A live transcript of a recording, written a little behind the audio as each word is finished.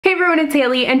everyone, it's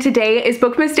Hailey, and today is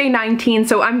Bookmas Day 19,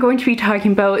 so I'm going to be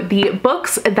talking about the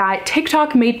books that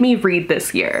TikTok made me read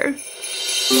this year.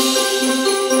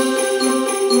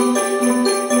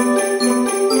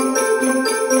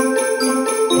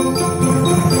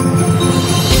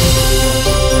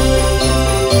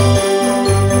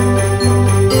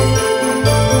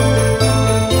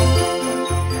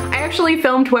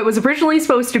 Filmed what was originally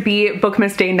supposed to be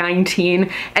Bookmas Day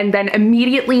 19, and then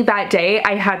immediately that day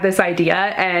I had this idea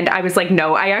and I was like,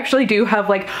 no, I actually do have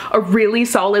like a really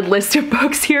solid list of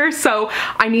books here, so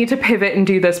I need to pivot and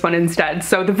do this one instead.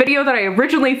 So the video that I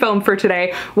originally filmed for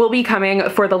today will be coming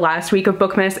for the last week of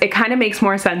Bookmas. It kind of makes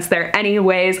more sense there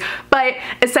anyways, but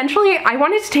essentially I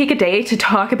wanted to take a day to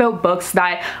talk about books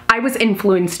that I was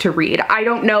influenced to read. I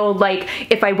don't know like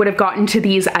if I would have gotten to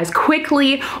these as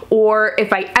quickly or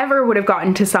if I ever would have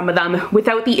gotten to some of them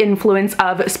without the influence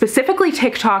of specifically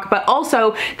TikTok, but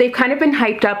also they've kind of been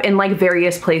hyped up in like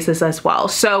various places as well.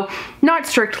 So not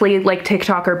strictly like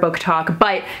TikTok or Book Talk,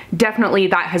 but definitely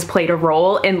that has played a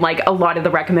role in like a lot of the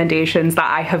recommendations that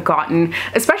I have gotten,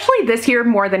 especially this year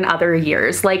more than other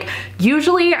years. Like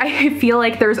usually I feel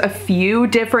like there's a few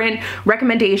different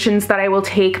recommendations that I will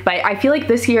take, but I feel like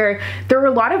this year there were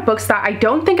a lot of books that I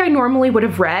don't think I normally would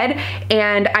have read,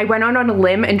 and I went on a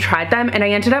limb and tried them, and I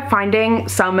ended up finding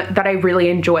some that I really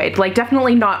enjoyed. Like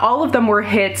definitely not all of them were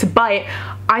hits, but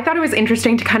I thought it was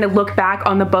interesting to kind of look back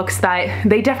on the books that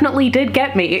they definitely did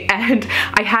get me, and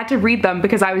I had to read them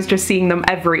because I was just seeing them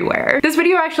everywhere. This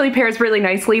video actually pairs really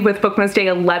nicely with Bookmas Day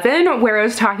 11, where I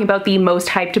was talking about the most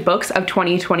hyped books of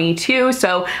 2022.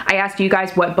 So I asked you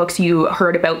guys what books you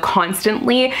heard about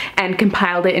constantly and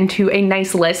compiled it into a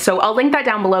nice list. So I'll link that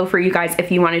down below for you guys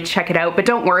if you want to check it out, but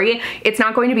don't worry, it's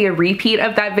not going to be a repeat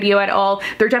of that video at all.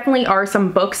 There definitely are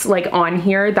some books like on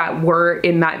here that were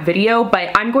in that video,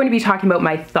 but I'm going to be talking about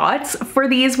my thoughts for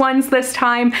these ones this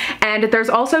time. And there's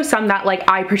also some that like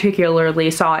I particularly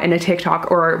saw in a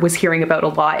TikTok or was hearing about a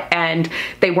lot, and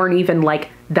they weren't even like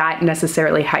that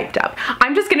necessarily hyped up.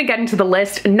 I'm just gonna get into the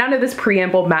list. None of this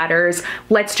preamble matters.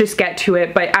 Let's just get to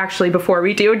it. But actually before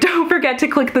we do, don't forget to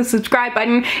click the subscribe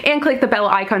button and click the bell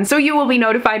icon so you will be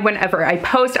notified whenever I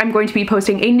post. I'm going to be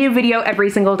posting a new video every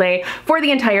single day for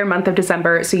the entire month of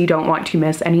December, so you don't want to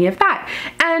miss any of that.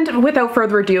 And without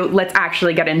further ado, let's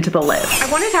actually get into the list.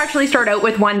 I wanted to actually start out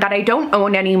with one that I don't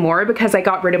own anymore because I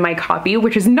got rid of my copy,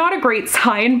 which is not a great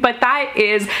sign, but that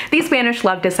is The Spanish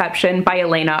Love Deception by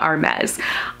Elena Armez.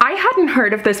 I hadn't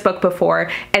heard of this book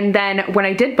before, and then when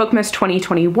I did Bookmas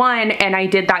 2021 and I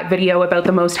did that video about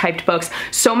the most hyped books,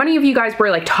 so many of you guys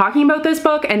were like talking about this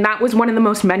book, and that was one of the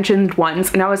most mentioned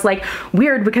ones, and I was like,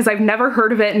 weird, because I've never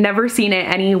heard of it, never seen it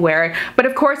anywhere. But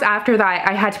of course after that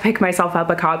I had to pick myself up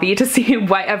a copy to see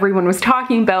what everyone was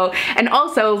talking about, and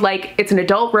also like it's an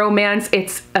adult romance,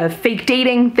 it's a fake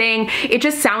dating thing. It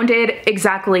just sounded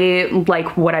exactly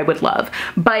like what I would love,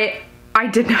 but I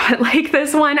did not like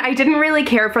this one. I didn't really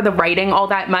care for the writing all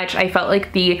that much. I felt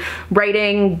like the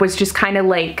writing was just kind of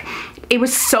like, it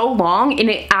was so long, and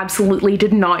it absolutely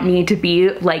did not need to be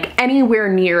like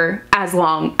anywhere near as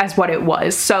long as what it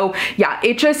was. So yeah,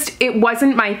 it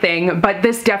wasn't my thing, but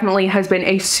this definitely has been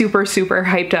a super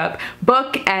hyped up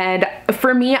book, and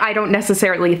for me, I don't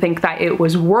necessarily think that it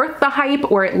was worth the hype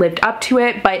or it lived up to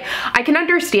it, but I can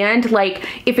understand like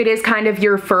if it is kind of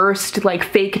your first like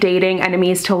fake dating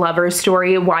enemies to lovers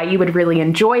story, why you would really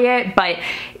enjoy it, but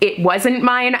it wasn't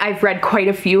mine. I've read quite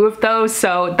a few of those,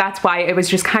 so that's why it was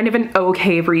just kind of an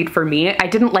okay read for me. I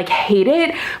didn't like hate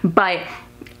it, but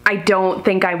I don't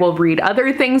think I will read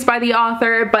other things by the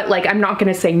author, but like I'm not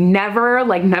gonna say never,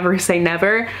 like never say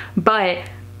never, but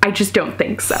I just don't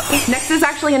think so. Next is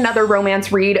actually another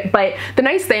romance read, but the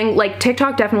nice thing, like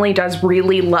TikTok definitely does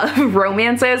really love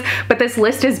romances, but this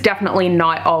list is definitely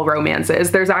not all romances.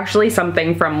 There's actually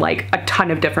something from like a ton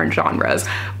of different genres.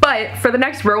 But for the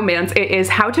next romance, it is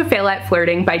How to Fail at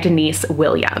Flirting by Denise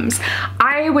Williams.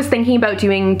 I was thinking about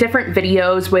doing different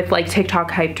videos with like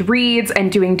TikTok hyped reads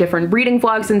and doing different reading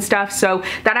vlogs and stuff, so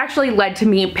that actually led to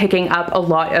me picking up a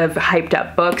lot of hyped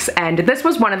up books, and this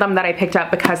was one of them that I picked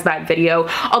up because of that video.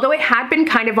 Although it had been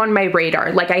kind of on my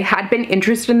radar, like I had been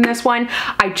interested in this one,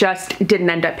 I just didn't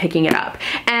end up picking it up.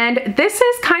 And this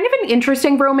is kind of an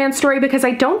interesting romance story because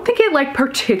I don't think it like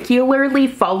particularly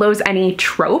follows any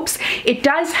tropes. It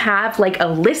does have like a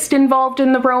list involved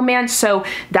in the romance, so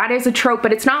that is a trope,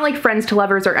 but it's not like friends to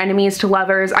lovers or enemies to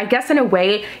lovers. I guess in a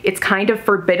way it's kind of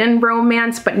forbidden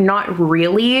romance, but not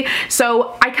really.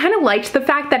 So I kind of liked the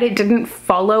fact that it didn't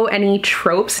follow any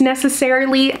tropes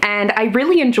necessarily, and I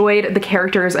really enjoyed the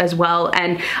characters as well.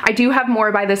 And I do have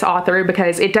more by this author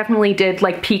because it definitely did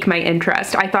like pique my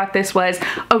interest. I thought this was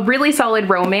a really solid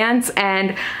romance,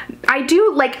 and I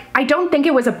don't think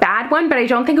it was a bad one, but I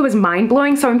don't think it was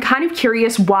mind-blowing, so I'm kind of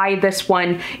curious why this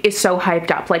one is so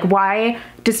hyped up. Like, why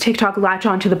does TikTok latch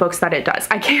onto the books that it does?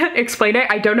 I can't explain it,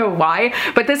 I don't know why,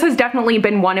 but this has definitely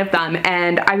been one of them,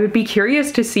 and I would be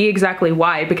curious to see exactly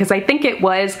why, because I think it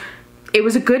was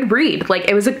a good read. Like,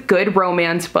 it was a good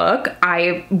romance book.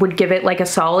 I would give it like a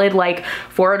solid like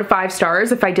 4 out of 5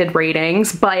 stars if I did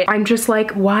ratings, but I'm just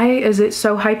like, why is it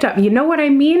so hyped up? You know what I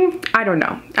mean? I don't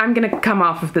know. I'm gonna come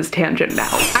off of this tangent now.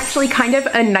 Actually, kind of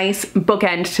a nice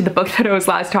bookend to the book that I was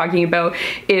last talking about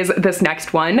is this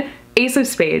next one, Ace of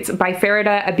Spades by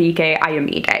Farida Abike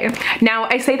Ayomide. Now,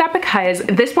 I say that because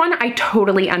this one I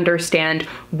totally understand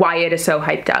why it is so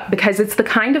hyped up, because it's the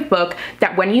kind of book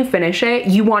that when you finish it,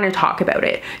 you want to talk about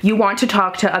it. You want to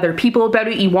talk to other people about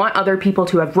it. You want other people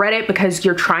to have read it because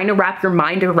you're trying to wrap your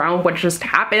mind around what just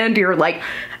happened. You're like,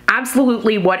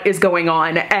 absolutely, what is going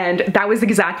on? And that was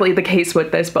exactly the case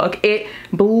with this book. It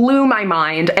blew my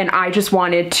mind, and I just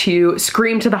wanted to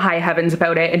scream to the high heavens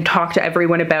about it and talk to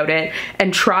everyone about it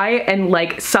and try and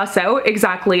like suss out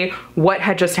exactly what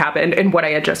had just happened and what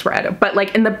I had just read, but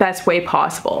like in the best way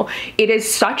possible. It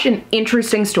is such an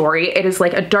interesting story. It is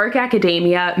like a dark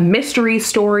academia mystery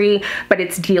story, but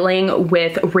it's dealing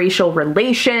with racial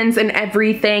relations and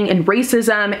everything and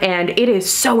racism, and it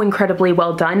is so incredibly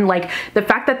well done. Like, the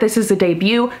fact that this is a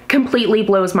debut completely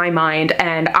blows my mind,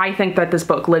 and I think that this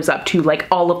book lives up to like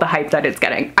all of the hype that it's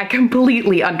getting. I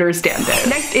completely understand it.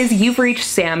 Next is You've Reached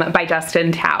Sam by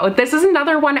Justin Tao. This is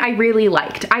another one I really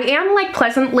liked. I am like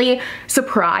pleasantly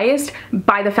surprised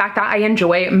by the fact that I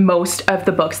enjoy most of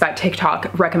the books that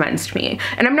TikTok recommends to me.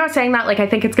 And I'm not saying that like I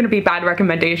think it's gonna be bad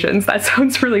recommendations. That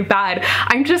sounds really bad.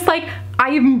 I'm just like,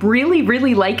 I'm really,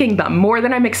 really liking them more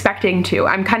than I'm expecting to.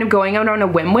 I'm kind of going out on a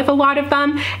whim with a lot of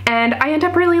them, and I end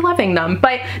up really loving them.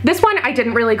 But this one, I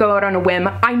didn't really go out on a whim.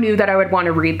 I knew that I would want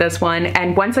to read this one,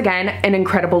 and once again, an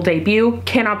incredible debut.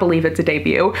 Cannot believe it's a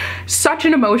debut. Such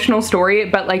an emotional story,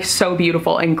 but like so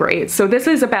beautiful and great. So this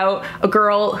is about a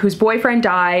girl whose boyfriend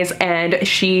dies, and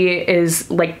she is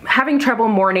like having trouble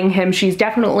mourning him. She's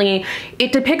definitely,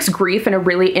 it depicts grief in a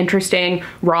really interesting,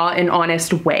 raw, and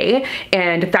honest way,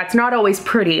 and that's not always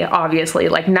pretty, obviously.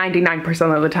 Like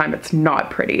 99% of the time it's not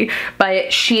pretty,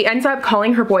 but she ends up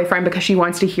calling her boyfriend because she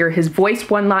wants to hear his voice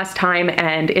one last time,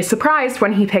 and is surprised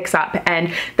when he picks up,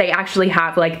 and they actually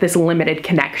have like this limited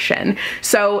connection.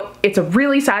 So it's a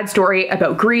really sad story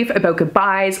about grief, about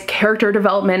goodbyes, character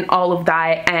development, all of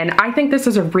that, and I think this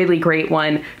is a really great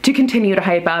one to continue to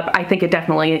hype up. I think it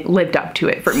definitely lived up to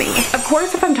it for me. Of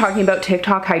course, if I'm talking about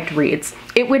TikTok hyped reads,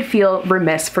 it would feel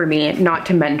remiss for me not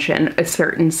to mention A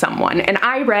Certain Someone. And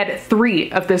I read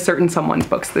 3 of this Certain Someone's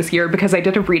books this year because I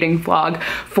did a reading vlog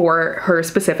for her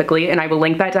specifically, and I will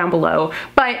link that down below.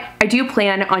 But I do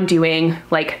plan on doing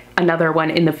like another one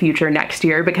in the future next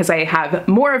year because I have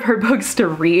more of her books to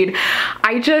read.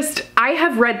 I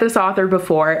have read this author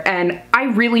before, and I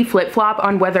really flip-flop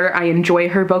on whether I enjoy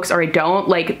her books or I don't.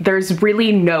 Like, there's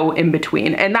really no in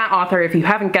between. And that author, if you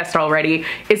haven't guessed already,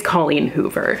 is Colleen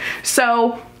Hoover.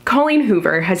 So Colleen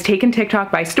Hoover has taken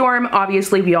TikTok by storm.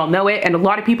 Obviously, we all know it, and a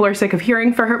lot of people are sick of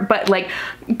hearing for her, but like,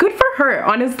 good for her,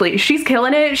 honestly. She's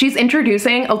killing it. She's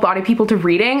introducing a lot of people to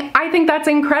reading. I think that's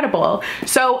incredible.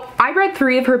 So I read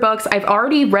 3 of her books. I've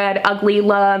already read Ugly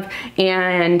Love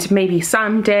and Maybe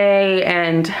Someday,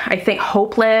 and I think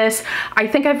Hopeless. I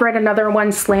think I've read another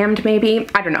one, Slammed maybe.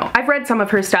 I don't know. I've read some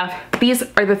of her stuff. These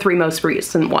are the 3 most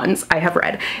recent ones I have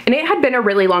read, and it had been a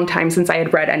really long time since I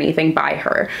had read anything by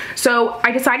her. So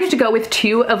I decided to go with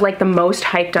 2 of like the most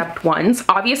hyped up ones.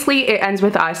 Obviously, It Ends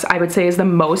With Us, I would say, is the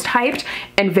most hyped,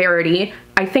 and Verity.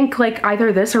 I think like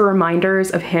either this or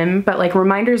Reminders of Him, but like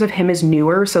Reminders of Him is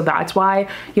newer, so that's why,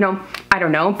 you know, I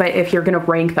don't know, but if you're gonna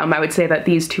rank them, I would say that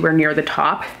these 2 are near the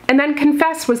top. And then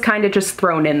Confess was kind of just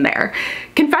thrown in there.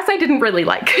 Confess I didn't really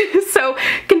like, so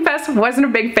Confess wasn't a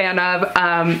big fan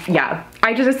of. Yeah,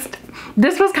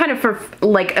 this was kind of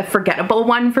like a forgettable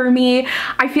one for me.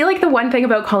 I feel like the one thing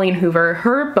about Colleen Hoover,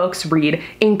 her books read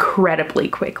incredibly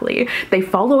quickly. They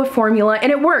follow a formula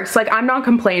and it works. Like, I'm not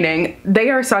complaining. They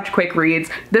are such quick reads.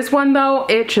 This one though,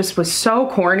 it just was so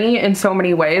corny in so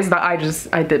many ways that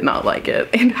I did not like it.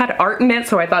 It had art in it,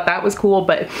 so I thought that was cool,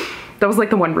 but That was like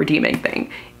the one redeeming thing.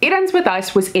 It Ends With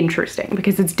Us was interesting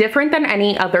because it's different than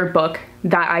any other book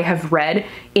that I have read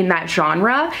in that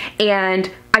genre, and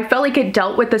I felt like it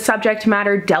dealt with the subject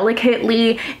matter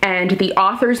delicately, and the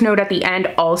author's note at the end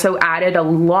also added a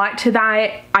lot to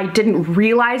that. I didn't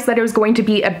realize that it was going to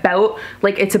be about,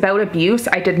 like, it's about abuse.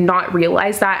 I did not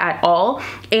realize that at all,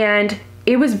 and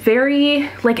it was very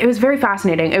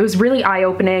fascinating. It was really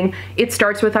eye-opening. It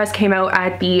Starts With Us came out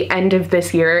at the end of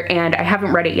this year, and I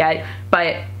haven't read it yet,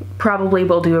 but probably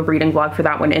will do a reading vlog for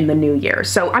that one in the new year.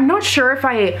 So I'm not sure if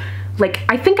I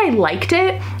think I liked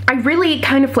it. I really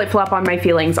kind of flip-flop on my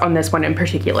feelings on this one in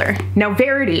particular. Now,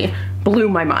 Verity blew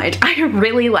my mind. I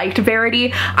really liked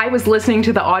Verity. I was listening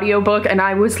to the audiobook and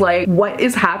I was like, what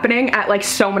is happening at like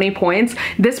so many points?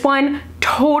 This one,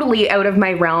 totally out of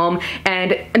my realm.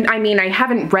 And I mean, I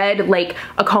haven't read like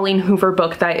a Colleen Hoover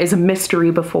book that is a mystery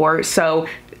before, so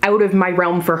out of my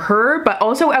realm for her, but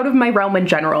also out of my realm in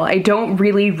general. I don't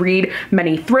really read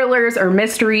many thrillers or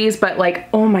mysteries, but like,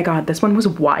 oh my god, this one was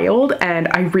wild and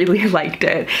I really liked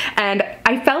it. And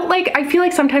I feel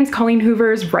like sometimes Colleen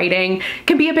Hoover's writing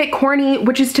can be a bit corny,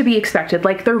 which is to be expected,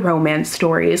 like they're romance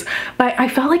stories. But I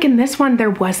felt like in this one,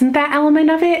 there wasn't that element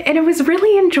of it, and it was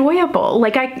really enjoyable.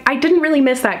 Like I didn't really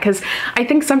miss that, because I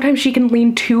think sometimes she can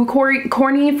lean too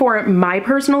corny for my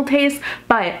personal taste,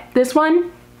 but this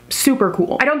one, super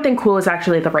cool. I don't think cool is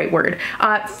actually the right word.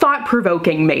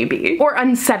 Thought-provoking maybe, or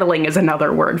unsettling is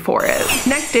another word for it.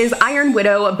 Next is Iron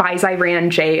Widow by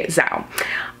Xiran J. Zhao.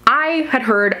 I had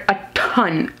heard a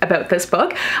ton about this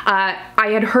book. I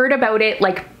had heard about it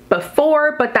like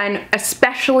before, but then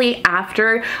especially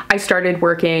after I started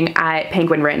working at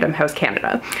Penguin Random House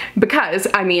Canada, because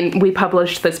I mean, we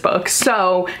published this book.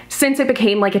 So since it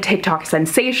became like a TikTok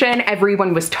sensation,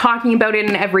 everyone was talking about it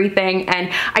and everything,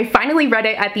 and I finally read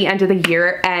it at the end of the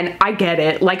year, and I get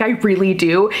it, like I really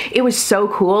do. It was so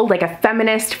cool, like a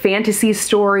feminist fantasy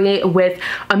story with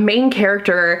a main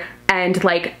character and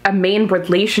like a main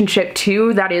relationship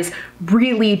too that is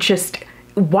really just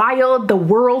wild. The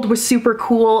world was super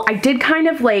cool. I did kind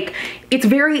of like, it's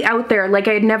very out there. Like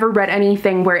I had never read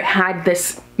anything where it had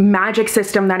this magic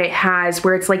system that it has,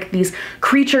 where it's like these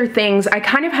creature things. I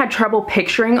kind of had trouble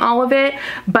picturing all of it,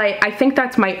 but I think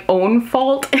that's my own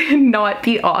fault and not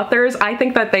the authors. I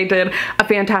think that they did a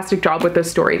fantastic job with this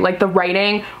story. Like the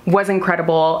writing was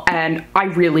incredible and I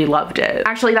really loved it.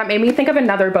 Actually, that made me think of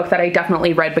another book that I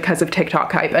definitely read because of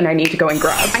TikTok hype and I need to go and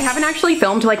grab. I haven't actually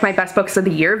filmed like my best books of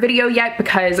the year video yet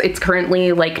because it's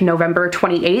currently like November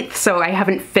 28th, so I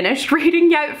haven't finished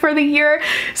reading yet for the year.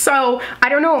 So I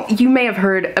don't know, you may have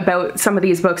heard about some of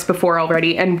these books before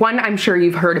already, and one I'm sure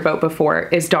you've heard about before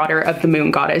is Daughter of the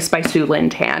Moon Goddess by Sue Lynn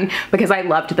Tan, because I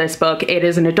loved this book. It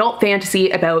is an adult fantasy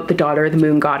about the daughter of the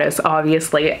moon goddess,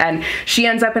 obviously, and she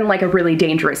ends up in like a really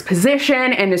dangerous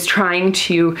position and is trying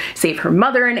to save her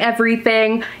mother and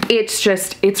everything.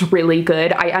 It's really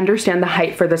good. I understand the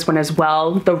hype for this one as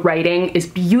well. The writing is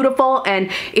beautiful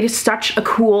and it is such a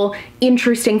cool,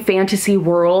 interesting fantasy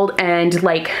world, and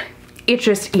like, it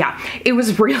just, yeah, it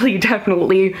was really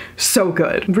definitely so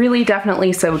good. Really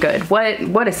definitely so good.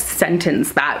 What a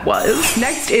sentence that was.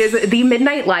 Next is The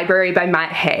Midnight Library by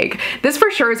Matt Haig. This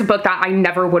for sure is a book that I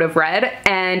never would have read,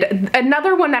 and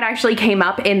another one that actually came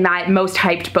up in that most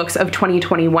hyped books of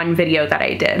 2021 video that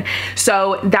I did.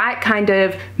 So that kind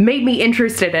of made me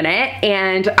interested in it,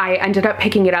 and I ended up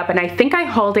picking it up, and I think I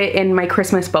hauled it in my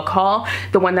Christmas book haul,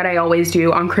 the one that I always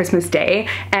do on Christmas Day,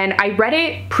 and I read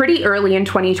it pretty early in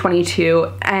 2022,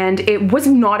 and it was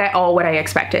not at all what I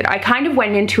expected. I kind of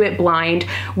went into it blind,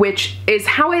 which is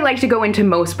how I like to go into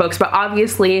most books, but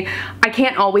obviously I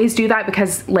can't always do that,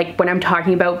 because like when I'm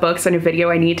talking about books in a video,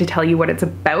 I need to tell you what it's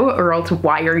about, or else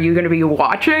why are you going to be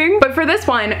watching? But for this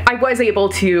one, I was able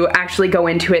to actually go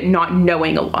into it not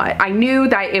knowing a lot. I knew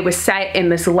that it was set in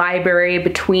this library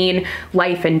between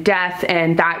life and death,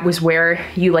 and that was where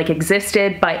you like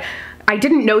existed, but I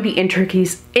didn't know the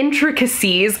intricacies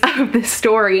of the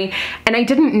story, and I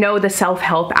didn't know the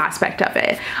self-help aspect of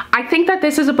it. I think that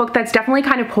this is a book that's definitely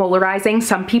kind of polarizing.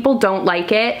 Some people don't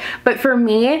like it, but for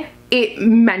me, it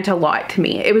meant a lot to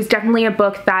me. It was definitely a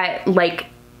book that like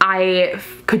I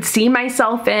could see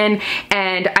myself in,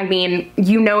 and I mean,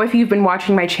 you know, if you've been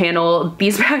watching my channel,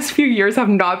 these past few years have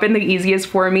not been the easiest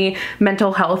for me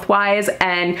mental health wise,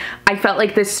 and I felt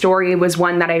like this story was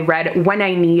one that I read when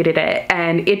I needed it,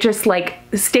 and it just like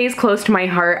stays close to my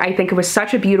heart. I think it was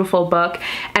such a beautiful book,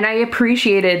 and I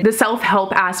appreciated the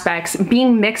self-help aspects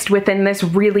being mixed within this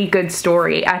really good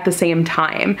story at the same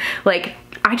time. Like,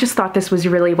 I just thought this was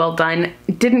really well done.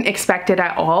 Didn't expect it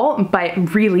at all,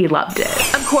 but really loved it.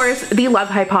 Of course, The Love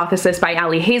Hypothesis by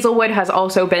Ali Hazelwood has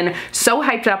also been so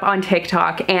hyped up on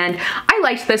TikTok, and I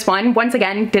liked this one. Once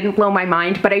again, didn't blow my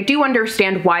mind, but I do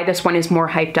understand why this one is more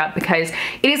hyped up, because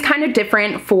it is kind of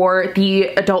different for the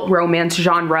adult romance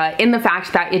genre in the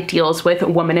fact that it deals with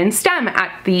women in STEM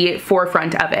at the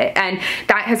forefront of it, and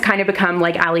that has kind of become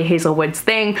like Ali Hazelwood's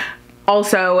thing.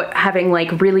 Also having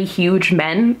like really huge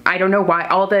men. I don't know why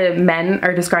all the men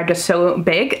are described as so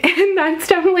big, and that's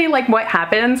definitely like what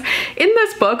happens in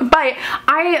this book, but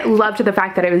I loved the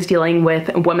fact that it was dealing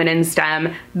with women in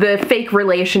STEM, the fake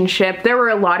relationship. There were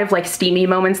a lot of like steamy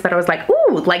moments that I was like,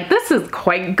 ooh, like this is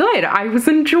quite good. I was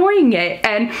enjoying it,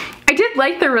 and I did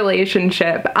like the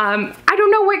relationship. I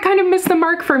don't know what kind of missed the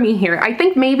mark for me here. I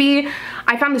think maybe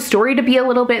I found the story to be a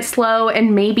little bit slow,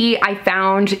 and maybe I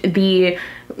found the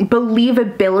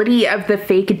believability of the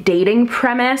fake dating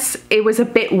premise, it was a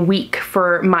bit weak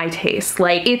for my taste.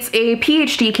 Like, it's a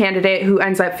PhD candidate who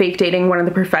ends up fake dating one of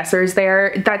the professors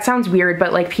there. That sounds weird,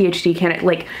 but like PhD candidate,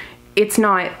 like, it's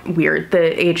not weird,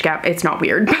 the age gap, it's not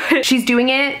weird, but she's doing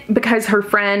it because her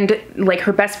friend, like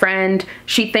her best friend,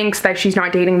 she thinks that she's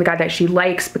not dating the guy that she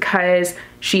likes because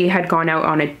she had gone out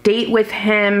on a date with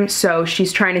him, so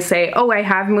she's trying to say, oh, I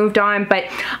have moved on, but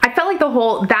I felt like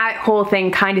that whole thing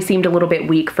kind of seemed a little bit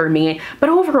weak for me, but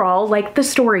overall, like, the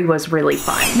story was really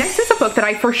fun. Next is a book that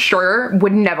I for sure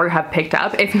would never have picked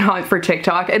up if not for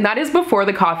TikTok, and that is Before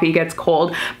the Coffee Gets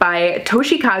Cold by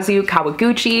Toshikazu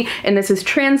Kawaguchi, and this is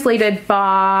translated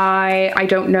by, I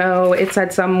don't know, it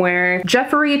said somewhere,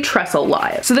 Jeffrey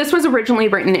Trestle-Lyle. So this was originally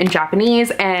written in Japanese,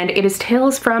 and it is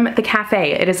Tales from the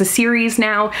Cafe. It is a series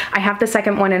now. I have the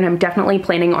second one, and I'm definitely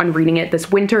planning on reading it this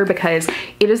winter because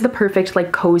it is the perfect,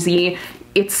 like, cozy,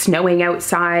 it's snowing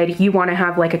outside, you want to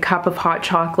have like a cup of hot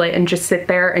chocolate and just sit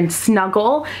there and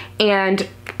snuggle and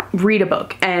read a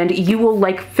book, and you will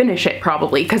like finish it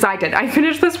probably, because I did. I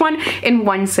finished this one in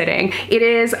one sitting. It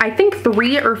is, I think,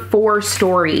 3 or 4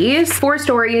 stories. 4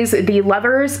 stories, the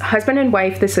lovers, husband and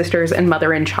wife, the sisters, and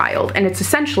mother and child. And it's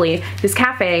essentially this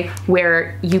cafe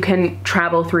where you can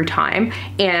travel through time,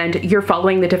 and you're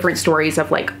following the different stories of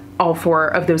like all 4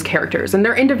 of those characters, and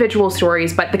they're individual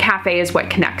stories, but the cafe is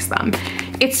what connects them.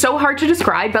 It's so hard to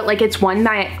describe, but like, it's one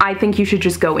that I think you should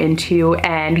just go into,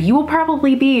 and you will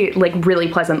probably be like really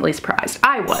pleasantly surprised.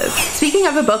 I was. Speaking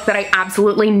of a book that I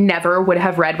absolutely never would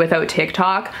have read without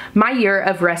TikTok, My Year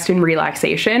of Rest and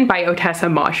Relaxation by Otessa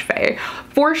Moshfegh.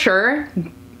 For sure,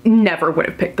 never would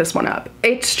have picked this one up.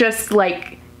 It's just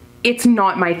like, it's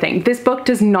not my thing. This book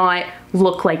does not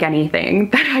look like anything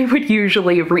that I would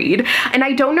usually read. And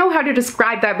I don't know how to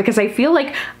describe that, because I feel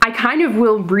like I kind of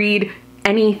will read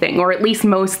anything, or at least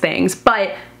most things,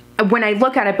 but when I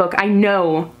look at a book, I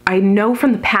know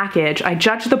from the package, I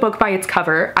judge the book by its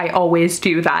cover, I always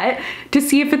do that, to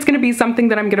see if it's gonna be something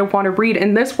that I'm gonna want to read.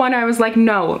 And this one I was like,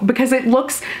 no, because it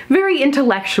looks very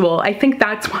intellectual. I think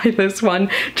that's why this one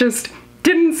just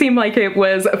didn't seem like it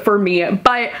was for me,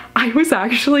 but I was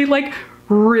actually like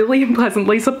really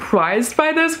pleasantly surprised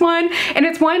by this one. And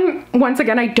it's one, once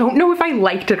again, I don't know if I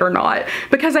liked it or not,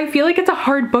 because I feel like it's a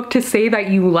hard book to say that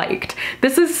you liked.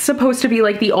 This is supposed to be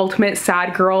like the ultimate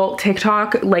sad girl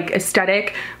TikTok like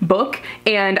aesthetic book,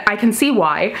 and I can see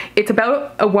why. It's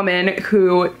about a woman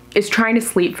who is trying to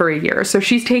sleep for a year. So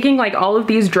she's taking like all of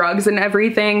these drugs and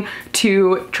everything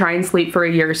to try and sleep for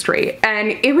a year straight.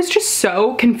 And it was just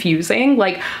so confusing.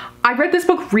 Like, I read this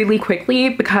book really quickly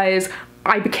because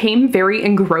I became very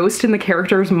engrossed in the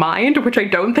character's mind, which I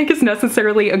don't think is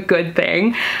necessarily a good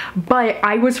thing, but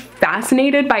I was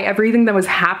fascinated by everything that was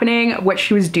happening, what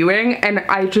she was doing, and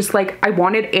I just like, I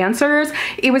wanted answers.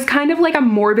 It was kind of like a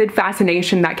morbid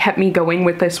fascination that kept me going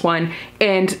with this one,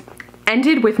 and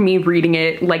ended with me reading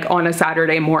it like on a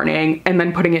Saturday morning and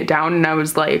then putting it down, and I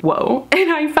was like, whoa.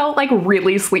 And I felt like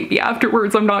really sleepy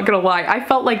afterwards, I'm not gonna lie. I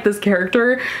felt like this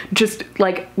character just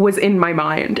like was in my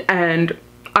mind, and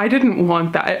I didn't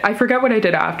want that. I forget what I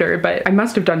did after, but I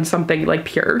must have done something like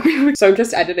pure. So I'm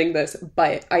just editing this,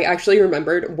 but I actually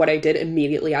remembered what I did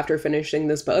immediately after finishing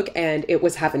this book, and it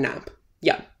was have a nap.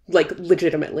 Yeah, like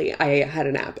legitimately, I had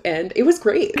a nap, and it was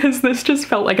great. Because this just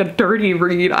felt like a dirty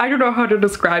read. I don't know how to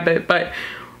describe it, but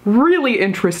really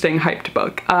interesting hyped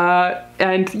book.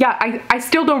 And yeah, I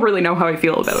still don't really know how I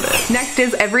feel about it. Next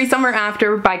is Every Summer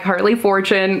After by Carly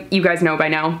Fortune. You guys know by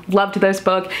now. Loved this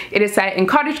book. It is set in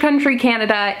cottage country,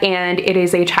 Canada, and it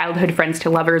is a childhood friends to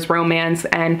lovers romance,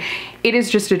 and it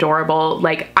is just adorable.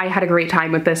 Like, I had a great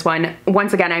time with this one.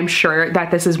 Once again, I'm sure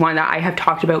that this is one that I have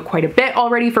talked about quite a bit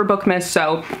already for Bookmas,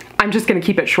 so I'm just gonna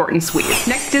keep it short and sweet.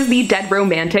 Next is The Dead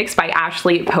Romantics by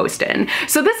Ashley Poston.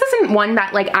 So this isn't one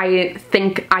that like I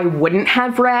think I wouldn't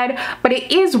have read, but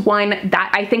it is one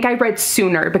that I think I read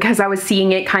sooner because I was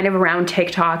seeing it kind of around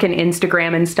TikTok and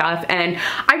Instagram and stuff, and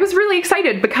I was really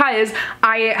excited because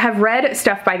I have read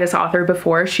stuff by this author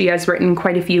before. She has written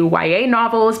quite a few YA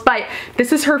novels, but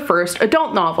this is her first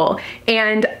adult novel,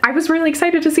 and I was really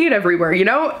excited to see it everywhere, you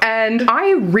know? And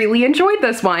I really enjoyed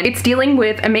this one. It's dealing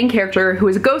with a main character who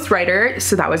is a ghostwriter,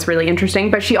 so that was really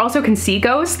interesting, but she also can see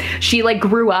ghosts. She like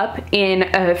grew up in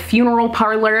a funeral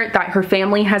parlor that her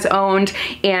family has owned,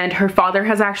 and her father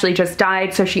has actually just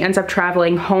died, so she ends up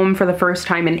traveling home for the first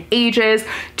time in ages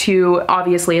to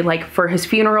obviously like for his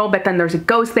funeral, but then there's a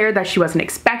ghost there that she wasn't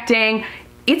expecting.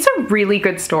 It's a really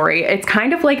good story. It's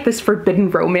kind of like this forbidden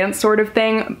romance sort of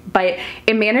thing, but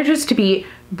it manages to be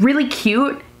really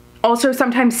cute, also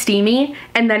sometimes steamy,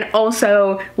 and then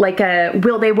also like a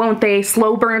will they won't they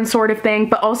slow burn sort of thing,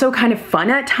 but also kind of fun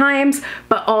at times,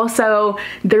 but also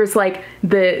there's like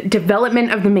the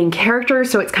development of the main character,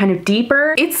 so it's kind of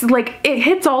deeper. It's like, it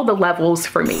hits all the levels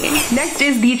for me. Next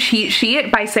is The Cheat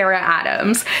Sheet by Sarah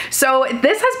Adams. So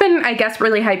this has been, I guess,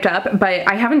 really hyped up, but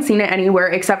I haven't seen it anywhere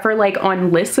except for like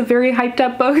on lists of very hyped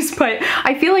up books, but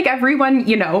I feel like everyone,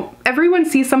 you know, everyone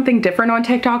sees something different on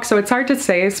TikTok, so it's hard to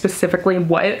say specifically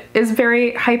what is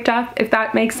very hyped up, if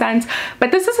that makes sense.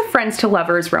 But this is a friends to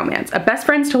lovers romance, a best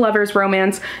friends to lovers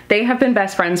romance. They have been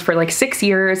best friends for like 6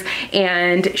 years,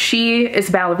 and she is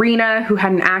a ballerina who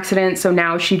had an accident, so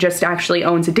now she just actually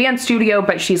owns a dance studio,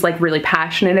 but she's like really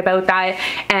passionate about that.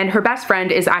 And her best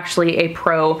friend is actually a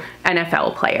pro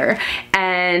NFL player,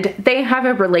 and they have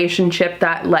a relationship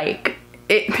that like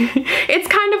it's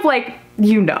kind of like,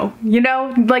 you know,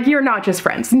 like you're not just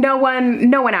friends. No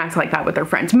one acts like that with their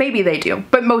friends. Maybe they do,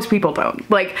 but most people don't.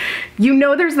 Like, you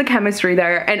know, there's the chemistry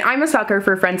there, and I'm a sucker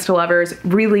for friends to lovers,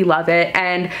 really love it.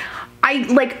 And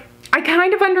I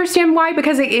kind of understand why,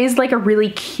 because it is like a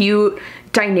really cute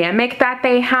dynamic that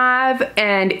they have,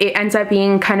 and it ends up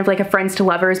being kind of like a friends to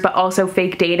lovers but also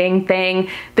fake dating thing.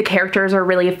 The characters are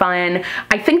really fun.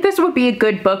 I think this would be a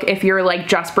good book if you're like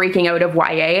just breaking out of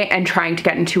YA and trying to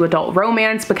get into adult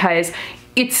romance, because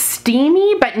it's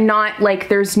steamy, but not like,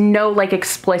 there's no like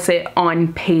explicit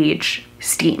on page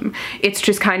steam. It's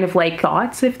just kind of like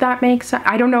thoughts, if that makes sense.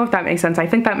 I don't know if that makes sense. I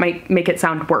think that might make it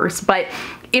sound worse, but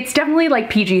it's definitely like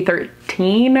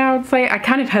PG-13, I would say. I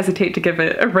kind of hesitate to give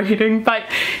it a rating, but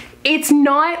it's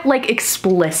not like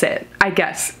explicit, I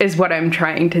guess, is what I'm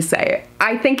trying to say.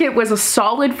 I think it was a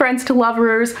solid friends to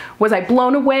lovers. Was I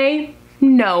blown away?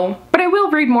 No, but I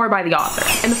will read more by the author.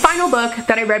 And the final book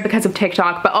that I read because of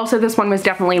TikTok, but also this one was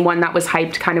definitely one that was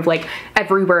hyped kind of like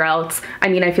everywhere else. I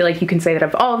mean, I feel like you can say that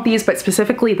of all of these, but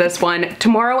specifically this one,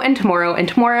 Tomorrow and Tomorrow and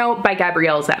Tomorrow by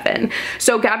Gabrielle Zevin.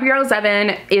 So Gabrielle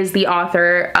Zevin is the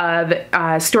author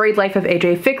of Storied Life of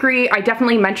A.J. Fikry. I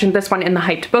definitely mentioned this one in the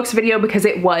hyped books video because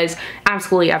it was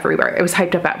absolutely everywhere. It was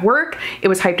hyped up at work. It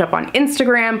was hyped up on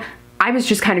Instagram. I was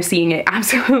just kind of seeing it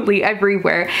absolutely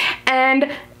everywhere.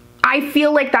 And I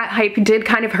feel like that hype did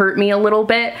kind of hurt me a little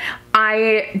bit.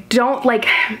 I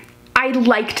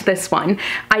liked this one.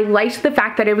 I liked the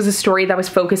fact that it was a story that was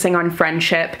focusing on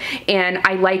friendship, and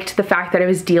I liked the fact that it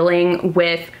was dealing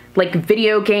with like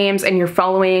video games, and you're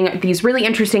following these really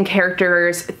interesting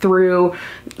characters through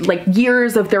like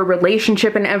years of their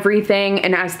relationship and everything,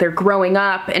 and as they're growing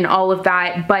up and all of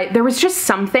that. But there was just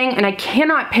something, and I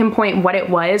cannot pinpoint what it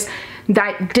was,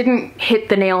 that didn't hit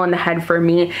the nail on the head for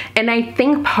me. And I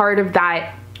think part of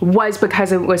that was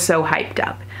because it was so hyped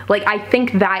up. Like, I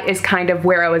think that is kind of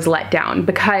where I was let down,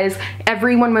 because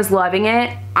everyone was loving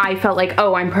it. I felt like,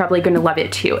 oh, I'm probably gonna love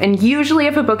it too. And usually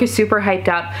if a book is super hyped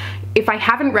up, if I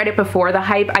haven't read it before the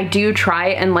hype, I do try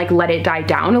and like let it die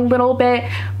down a little bit,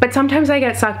 but sometimes I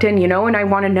get sucked in, you know, and I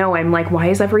wanna know, I'm like, why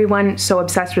is everyone so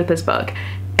obsessed with this book?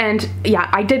 And yeah,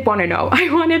 I did want to know.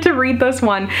 I wanted to read this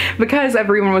one because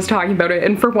everyone was talking about it,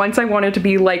 and for once I wanted to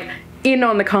be like in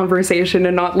on the conversation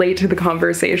and not late to the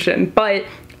conversation, but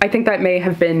I think that may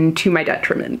have been to my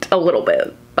detriment a little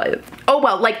bit. But oh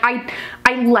well, like I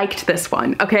liked this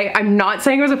one, okay? I'm not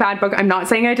saying it was a bad book. I'm not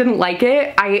saying I didn't like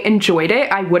it. I enjoyed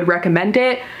it. I would recommend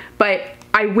it, but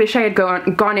I wish I had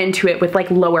gone into it with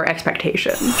like lower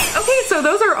expectations. Okay, so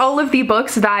those are all of the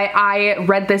books that I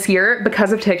read this year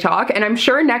because of TikTok, and I'm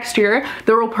sure next year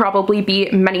there will probably be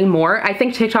many more. I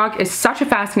think TikTok is such a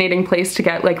fascinating place to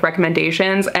get like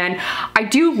recommendations, and I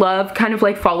do love kind of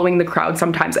like following the crowd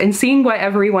sometimes and seeing what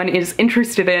everyone is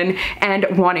interested in and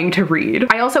wanting to read.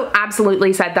 I also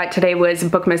absolutely said that today was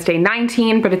Bookmas Day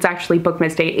 19, but it's actually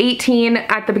Bookmas Day 18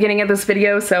 at the beginning of this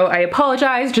video, so I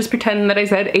apologize. Just pretend that I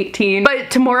said 18. But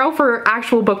tomorrow for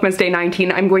actual Bookmas Day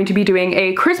 19, I'm going to be doing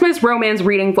a Christmas romance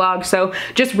reading vlog, so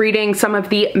just reading some of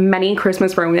the many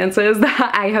Christmas romances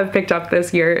that I have picked up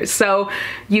this year, so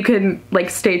you can like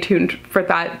stay tuned for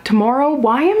that tomorrow.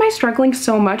 Why am I struggling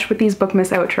so much with these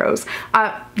Bookmas outros?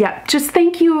 Yeah, just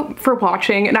thank you for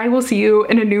watching, and I will see you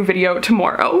in a new video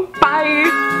tomorrow. Bye!